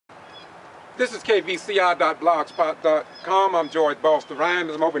This is KVCR.blogspot.com. I'm George Boston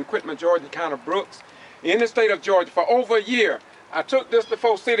Rhymes. I'm over in Quitman, Georgia, county of Brooks, in the state of Georgia for over a year. I took this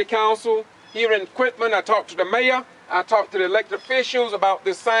before City Council here in Quitman. I talked to the mayor. I talked to the elected officials about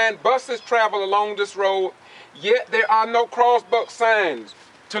this sign. Buses travel along this road, yet there are no crossbuck signs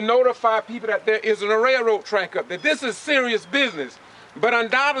to notify people that there isn't a railroad track up there. This is serious business. But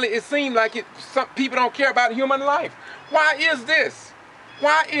undoubtedly, it seems like some people don't care about human life. Why is this?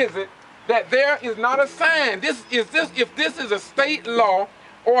 Why is it that there is not a sign? If this is a state law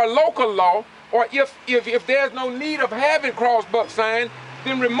or a local law, or if there's no need of having crossbuck signs,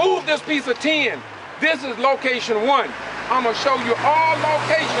 then remove this piece of tin. This is location 1. I'm gonna show you all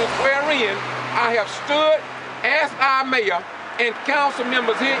locations wherein I have stood, asked our mayor and council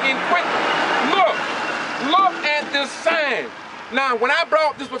members here in Quitman. Look at this sign. Now, when I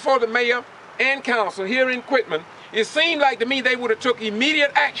brought this before the mayor and council here in Quitman, it seemed like to me they would have took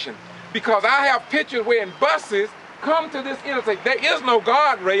immediate action, because I have pictures where buses come to this intersection. There is no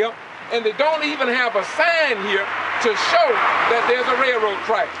guardrail, and they don't even have a sign here to show that there's a railroad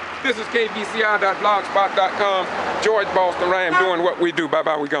track. This is KVCR.blogspot.com. George Boston Rhymes doing what we do.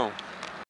 Bye-bye, we gone.